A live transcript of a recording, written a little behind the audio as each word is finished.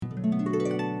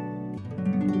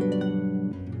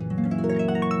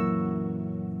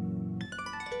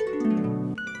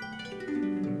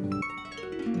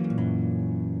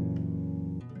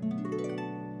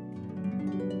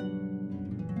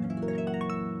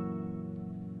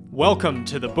Welcome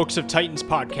to the Books of Titans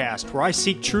podcast, where I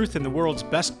seek truth in the world's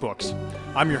best books.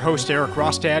 I'm your host, Eric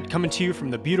Rostad, coming to you from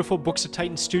the beautiful Books of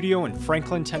Titans studio in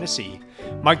Franklin, Tennessee.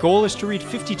 My goal is to read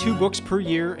 52 books per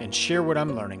year and share what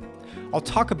I'm learning. I'll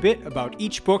talk a bit about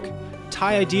each book,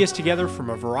 tie ideas together from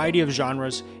a variety of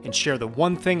genres, and share the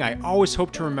one thing I always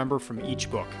hope to remember from each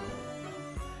book.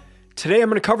 Today I'm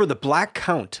going to cover The Black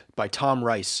Count by Tom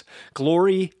Rice,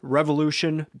 Glory,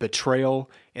 Revolution, Betrayal,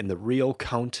 and the Real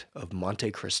Count of Monte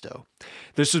Cristo.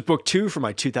 This is book 2 for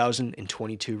my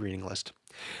 2022 reading list.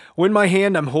 In my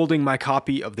hand, I'm holding my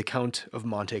copy of The Count of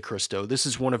Monte Cristo. This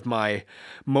is one of my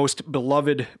most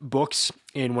beloved books,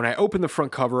 and when I open the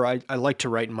front cover, I like to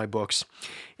write in my books,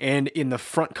 and in the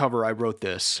front cover I wrote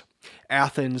this: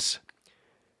 Athens,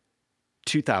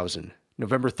 2000,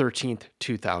 November 13th,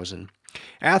 2000.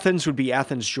 Athens would be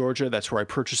Athens, Georgia. That's where I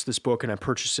purchased this book, and I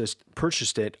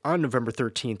purchased it on November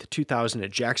 13th, 2000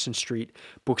 at Jackson Street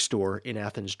Bookstore in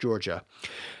Athens, Georgia.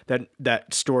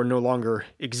 That store no longer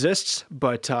exists,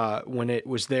 but when it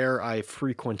was there, I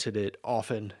frequented it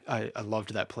often. I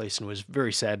loved that place and was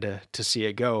very sad to see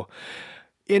it go.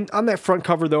 On that front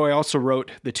cover, though, I also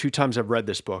wrote the 2 times I've read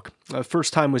this book. The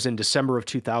first time was in December of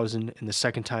 2000, and the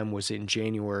second time was in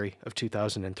January of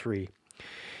 2003.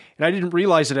 And I didn't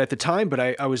realize it at the time, but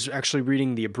I was actually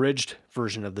reading the abridged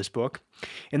version of this book.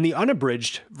 And the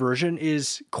unabridged version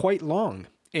is quite long.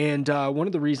 And one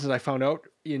of the reasons I found out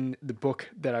in the book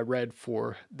that I read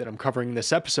that I'm covering in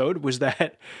this episode was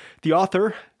that the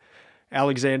author,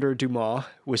 Alexander Dumas,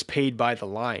 was paid by the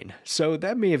line. So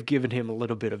that may have given him a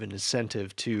little bit of an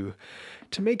incentive to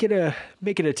make it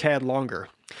a tad longer.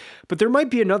 But there might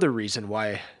be another reason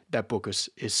why that book is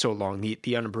so long,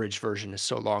 the unabridged version is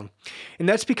so long. And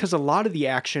that's because a lot of the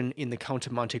action in The Count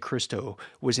of Monte Cristo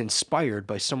was inspired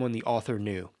by someone the author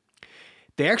knew.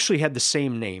 They actually had the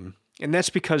same name, and that's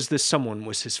because this someone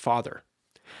was his father.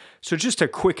 So just a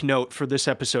quick note for this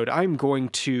episode, I'm going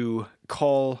to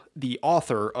call the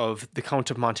author of The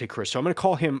Count of Monte Cristo, I'm going to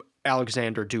call him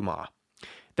Alexander Dumas.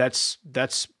 That's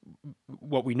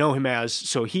what we know him as,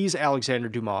 so he's Alexander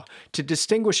Dumas. To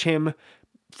distinguish him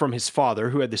from his father,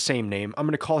 who had the same name, I'm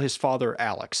going to call his father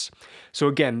Alex. So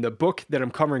again, the book that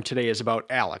I'm covering today is about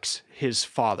Alex, his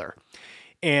father.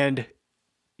 And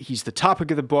he's the topic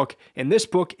of the book, and this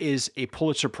book is a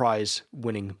Pulitzer Prize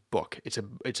winning book.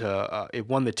 It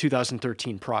won the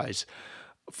 2013 prize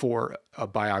for a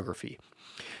biography.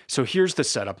 So here's the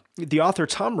setup. The author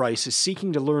Tom Rice is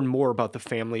seeking to learn more about the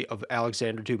family of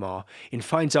Alexander Dumas and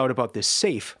finds out about this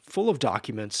safe full of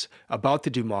documents about the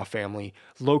Dumas family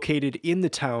located in the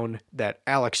town that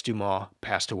Alex Dumas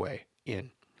passed away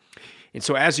in. And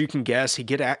so as you can guess, he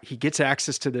gets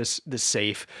access to this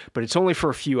safe, but it's only for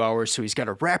a few hours, so he's got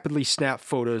to rapidly snap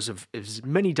photos of as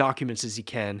many documents as he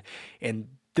can, and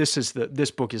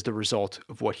this book is the result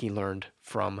of what he learned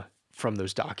from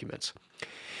those documents.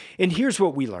 And here's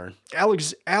what we learn.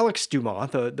 Alex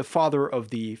Dumas, the father of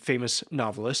the famous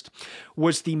novelist,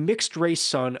 was the mixed-race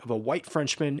son of a white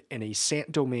Frenchman and a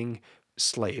Saint-Domingue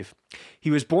slave. He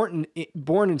was born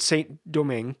in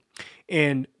Saint-Domingue,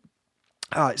 and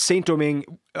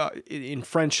Saint-Domingue in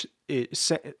French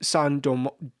is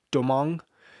Saint-Domingue,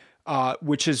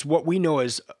 which is what we know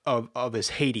as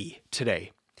Haiti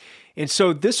today. And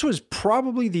so this was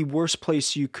probably the worst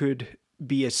place you could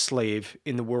be a slave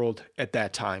in the world at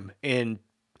that time. And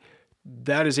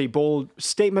that is a bold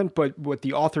statement, but what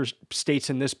the author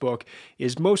states in this book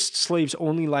is most slaves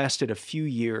only lasted a few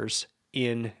years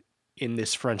in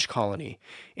this French colony.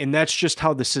 And that's just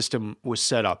how the system was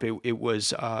set up. It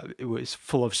was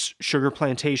full of sugar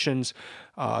plantations.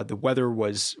 The weather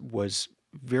was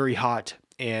very hot,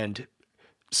 and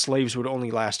slaves would only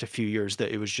last a few years.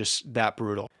 That it was just that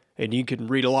brutal. And you can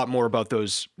read a lot more about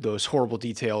those horrible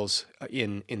details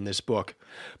in this book.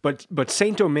 But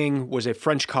Saint-Domingue was a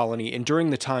French colony, and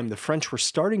during the time, the French were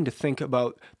starting to think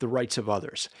about the rights of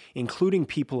others, including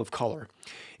people of color.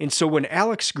 And so when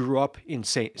Alex grew up in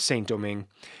Saint-Domingue,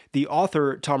 the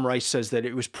author, Tom Rice, says that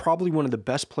it was probably one of the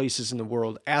best places in the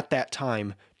world at that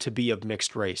time to be of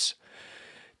mixed race.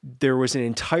 There was an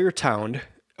entire town,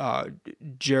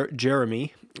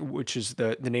 Jeremy, which is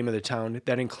the name of the town,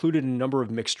 that included a number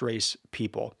of mixed race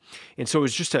people, and so it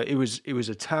was just it was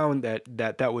a town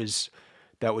that was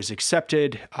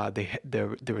accepted.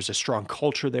 There was a strong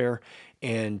culture there,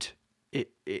 and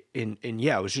it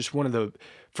was just one of the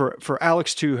for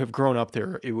Alex to have grown up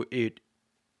there. It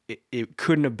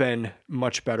couldn't have been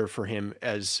much better for him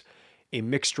as a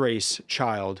mixed race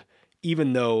child,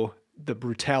 even though the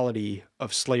brutality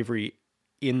of slavery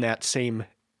in that same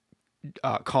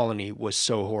colony was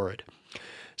so horrid.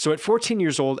 So at 14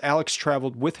 years old, Alex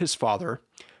traveled with his father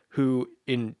who,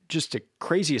 in just a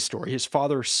craziest story, his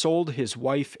father sold his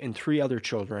wife and 3 other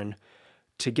children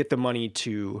to get the money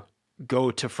to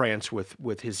go to France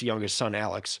with his youngest son,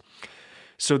 Alex.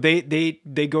 So they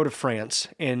go to France,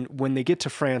 and when they get to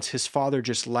France, his father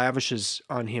just lavishes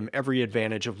on him every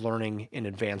advantage of learning and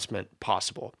advancement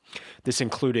possible. This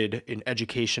included an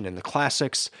education in the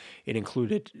classics. It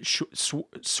included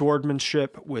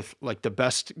swordsmanship with like the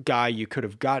best guy you could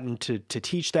have gotten to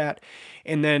teach that.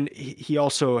 And then he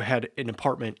also had an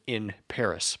apartment in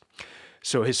Paris.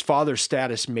 So his father's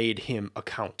status made him a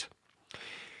count.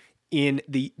 In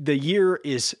the year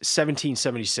is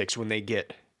 1776 when they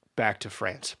get back to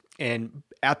France. And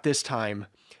at this time,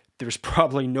 there's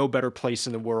probably no better place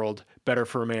in the world, better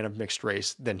for a man of mixed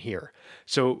race than here.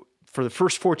 So for the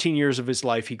first 14 years of his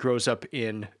life, he grows up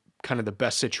in kind of the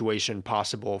best situation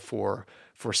possible for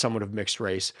someone of mixed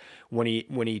race. When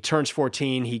he turns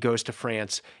 14, he goes to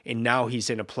France, and now he's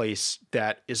in a place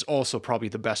that is also probably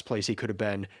the best place he could have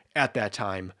been at that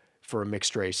time for a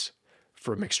mixed race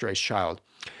child.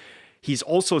 He's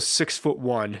also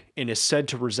 6'1" and is said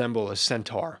to resemble a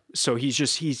centaur. So he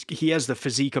has the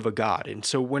physique of a god. And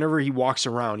so whenever he walks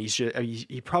around,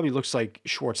 he probably looks like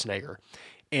Schwarzenegger.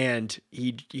 And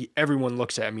everyone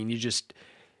looks at him. I mean,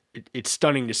 it's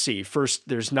stunning to see. First,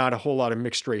 there's not a whole lot of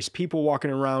mixed race people walking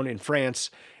around in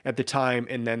France at the time.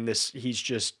 And then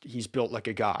he's built like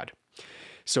a god.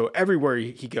 So everywhere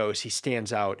he goes, he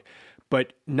stands out,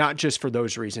 but not just for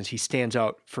those reasons. He stands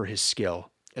out for his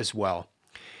skill as well.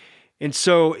 And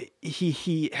so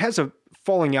he has a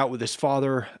falling out with his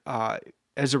father.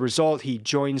 As a result, he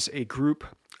joins a group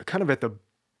kind of at the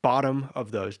bottom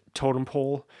of the totem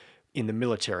pole in the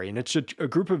military. And it's a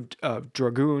group of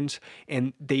dragoons,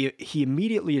 and he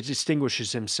immediately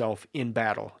distinguishes himself in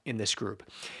battle in this group.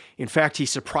 In fact, he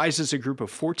surprises a group of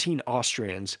 14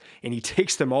 Austrians, and he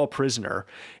takes them all prisoner.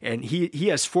 And he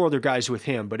has 4 other guys with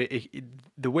him, but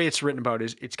the way it's written about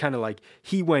is it's kind of like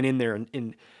he went in there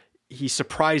and he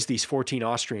surprised these 14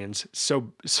 Austrians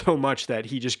so much that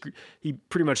he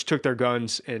pretty much took their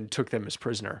guns and took them as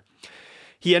prisoner.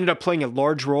 He ended up playing a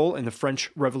large role in the French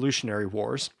Revolutionary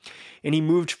Wars, and he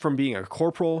moved from being a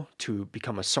corporal to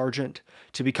become a sergeant,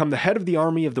 to become the head of the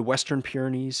Army of the Western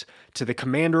Pyrenees, to the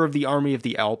commander of the Army of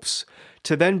the Alps,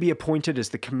 to then be appointed as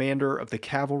the commander of the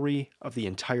cavalry of the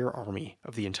entire army,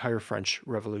 of the entire French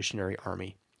Revolutionary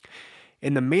Army.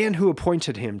 And the man who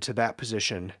appointed him to that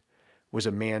position was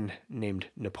a man named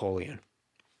Napoleon.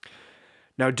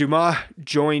 Now, Dumas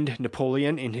joined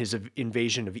Napoleon in his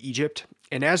invasion of Egypt,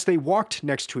 and as they walked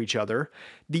next to each other,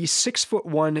 the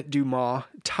 6'1" Dumas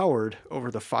towered over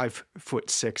the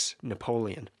 5'6"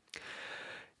 Napoleon.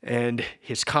 And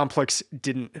his complex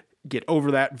didn't get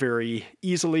over that very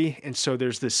easily, and so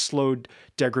there's this slow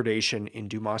degradation in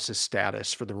Dumas's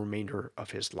status for the remainder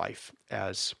of his life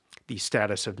as the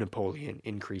status of Napoleon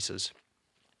increases.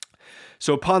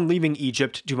 So upon leaving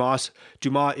Egypt, Dumas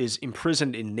is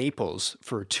imprisoned in Naples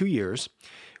for 2 years,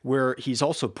 where he's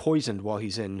also poisoned while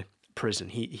he's in prison.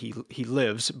 He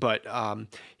lives, but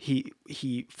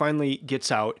he finally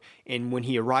gets out, and when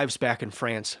he arrives back in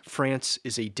France, France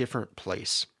is a different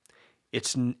place.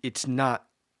 It's not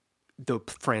the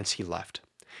France he left.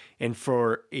 And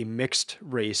for a mixed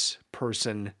race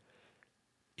person,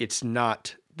 it's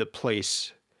not the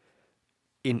place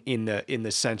in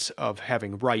the sense of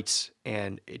having rights,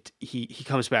 and he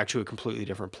comes back to a completely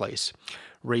different place.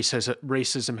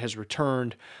 Racism has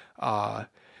returned, and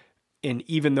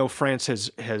even though France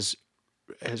has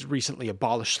recently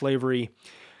abolished slavery,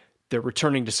 they're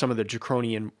returning to some of the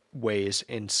draconian ways,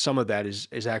 and some of that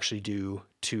is actually due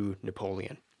to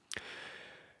Napoleon.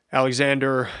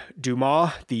 Alexander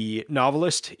Dumas, the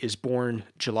novelist, is born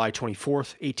July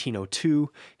 24th,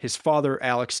 1802. His father,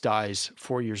 Alex, dies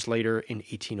 4 years later in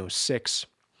 1806.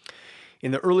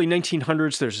 In the early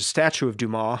 1900s, there's a statue of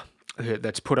Dumas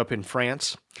that's put up in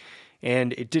France,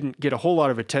 and it didn't get a whole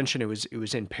lot of attention. It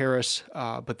was in Paris,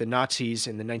 but the Nazis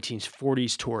in the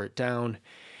 1940s tore it down,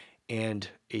 and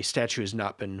a statue has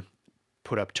not been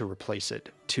put up to replace it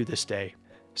to this day.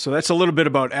 So that's a little bit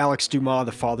about Alex Dumas,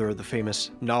 the father of the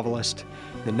famous novelist.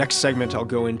 In the next segment, I'll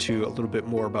go into a little bit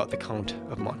more about the Count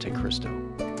of Monte Cristo.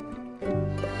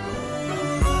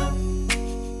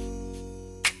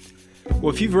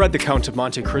 Well, if you've read the Count of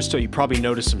Monte Cristo, you probably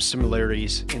noticed some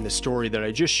similarities in the story that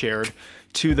I just shared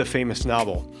to the famous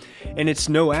novel. And it's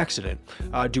no accident.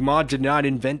 Dumas did not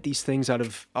invent these things out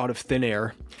of thin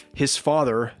air. His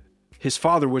father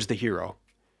was the hero,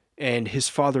 and his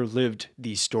father lived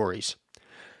these stories.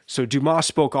 So Dumas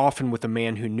spoke often with a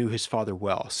man who knew his father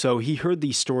well. So he heard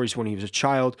these stories when he was a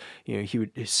child. He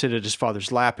would sit at his father's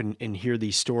lap and hear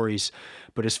these stories.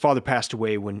 But his father passed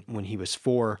away when he was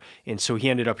 4. And so he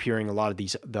ended up hearing a lot of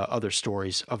the other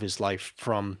stories of his life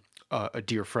from a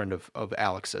dear friend of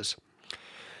Alex's.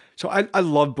 So I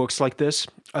love books like this.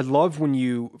 I love when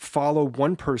you follow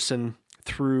one person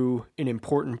through an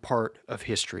important part of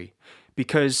history,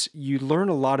 because you learn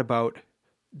a lot about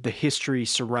the history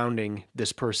surrounding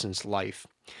this person's life.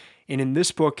 And in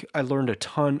this book, I learned a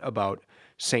ton about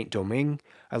Saint-Domingue.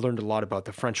 I learned a lot about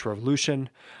the French Revolution.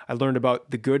 I learned about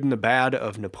the good and the bad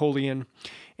of Napoleon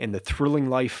and the thrilling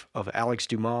life of Alex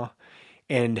Dumas,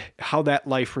 and how that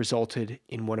life resulted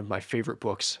in one of my favorite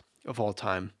books of all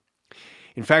time.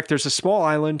 In fact, there's a small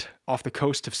island off the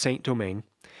coast of Saint-Domingue,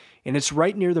 and it's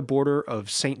right near the border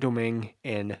of Saint-Domingue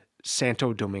and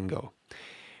Santo Domingo.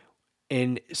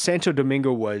 And Santo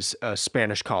Domingo was a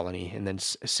Spanish colony, and then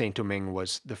Saint-Domingue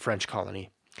was the French colony.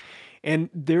 And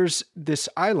there's this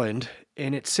island,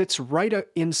 and it sits right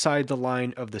inside the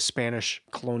line of the Spanish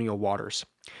colonial waters.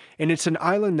 And it's an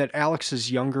island that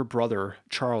Alex's younger brother,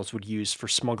 Charles, would use for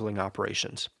smuggling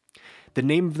operations. The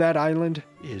name of that island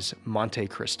is Monte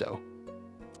Cristo.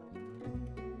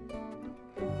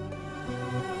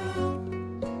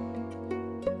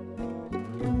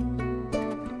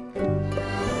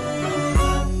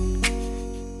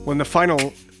 Well, in the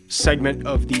final segment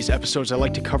of these episodes, I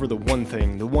like to cover the one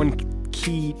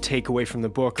key takeaway from the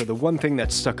book, or the one thing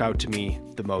that stuck out to me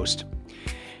the most.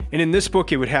 And in this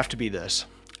book, it would have to be this.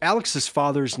 Alex's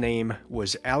father's name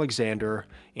was Alexander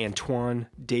Antoine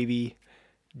Davy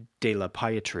de la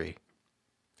Pietrie.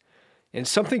 And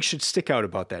something should stick out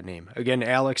about that name. Again,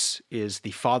 Alex is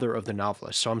the father of the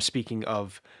novelist. So I'm speaking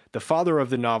of the father of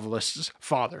the novelist's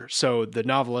father. So the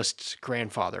novelist's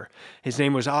grandfather. His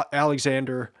name was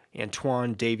Alexander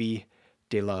Antoine Davy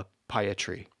de la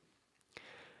Pietrie.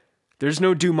 There's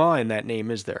no Dumas in that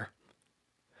name, is there?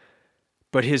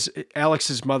 But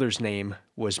Alex's mother's name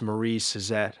was Marie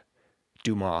Suzette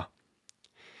Dumas.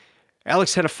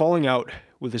 Alex had a falling out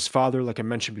with his father, like I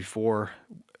mentioned before,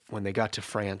 when they got to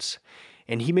France,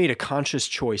 and he made a conscious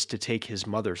choice to take his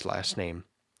mother's last name.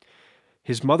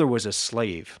 His mother was a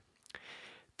slave.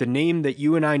 The name that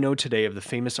you and I know today of the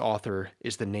famous author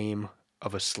is the name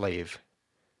of a slave.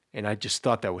 And I just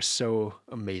thought that was so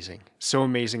amazing. So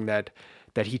amazing that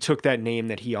he took that name,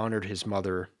 that he honored his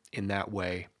mother in that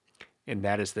way. And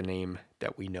that is the name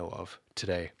that we know of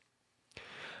today.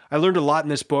 I learned a lot in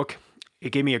this book.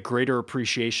 It gave me a greater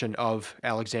appreciation of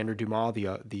Alexander Dumas,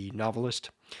 the novelist.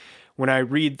 When I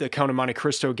read The Count of Monte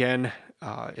Cristo again,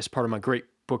 as part of my Great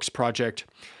Books project,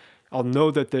 I'll know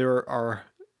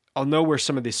where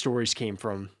some of these stories came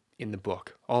from in the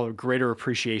book. I'll have a greater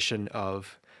appreciation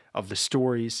of the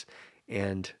stories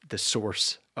and the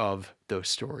source of those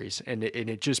stories. And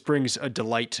it just brings a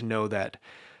delight to know that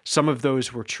some of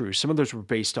those were true. Some of those were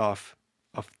based off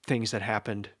of things that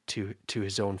happened to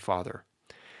his own father.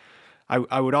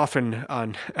 I would often,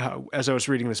 as I was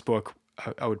reading this book,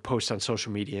 I would post on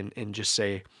social media and just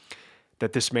say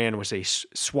that this man was a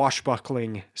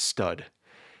swashbuckling stud.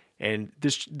 And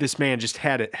this man just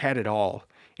had it all.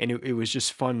 And it was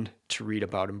just fun to read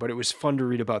about him. But it was fun to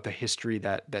read about the history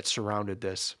that surrounded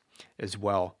this as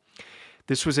well.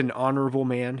 This was an honorable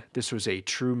man. This was a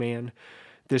true man.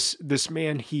 This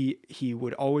man, he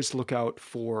would always look out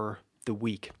for the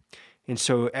weak. And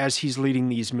so as he's leading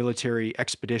these military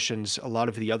expeditions, a lot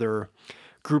of the other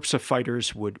groups of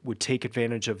fighters would take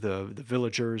advantage of the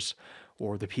villagers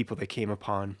or the people they came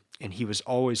upon. And he was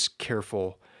always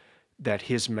careful that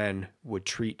his men would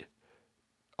treat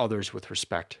others with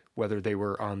respect, whether they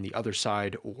were on the other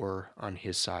side or on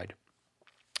his side.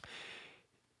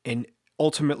 And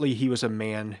ultimately, he was a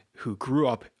man who grew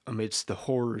up amidst the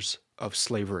horrors of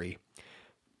slavery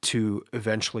to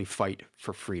eventually fight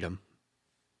for freedom.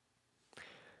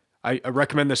 I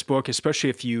recommend this book,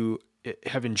 especially if you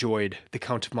have enjoyed The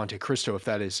Count of Monte Cristo, if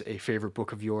that is a favorite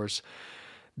book of yours.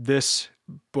 This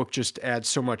book just adds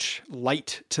so much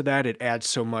light to that. It adds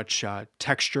so much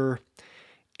texture,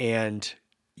 and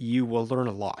you will learn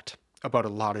a lot about a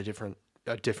lot of different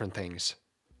things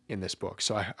in this book.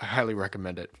 So I highly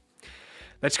recommend it.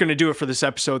 That's going to do it for this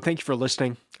episode. Thank you for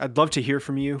listening. I'd love to hear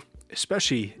from you,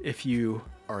 especially if you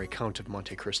are a Count of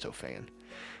Monte Cristo fan.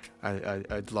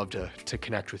 I'd love to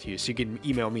connect with you. So you can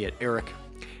email me at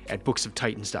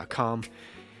eric@booksoftitans.com.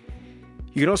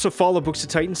 You can also follow Books of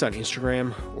Titans on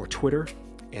Instagram or Twitter.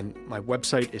 And my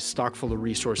website is stock full of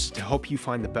resources to help you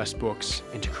find the best books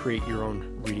and to create your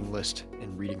own reading list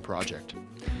and reading project.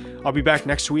 I'll be back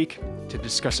next week to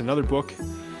discuss another book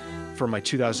for my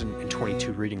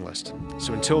 2022 reading list.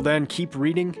 So until then, keep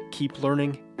reading, keep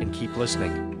learning, and keep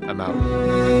listening. I'm out.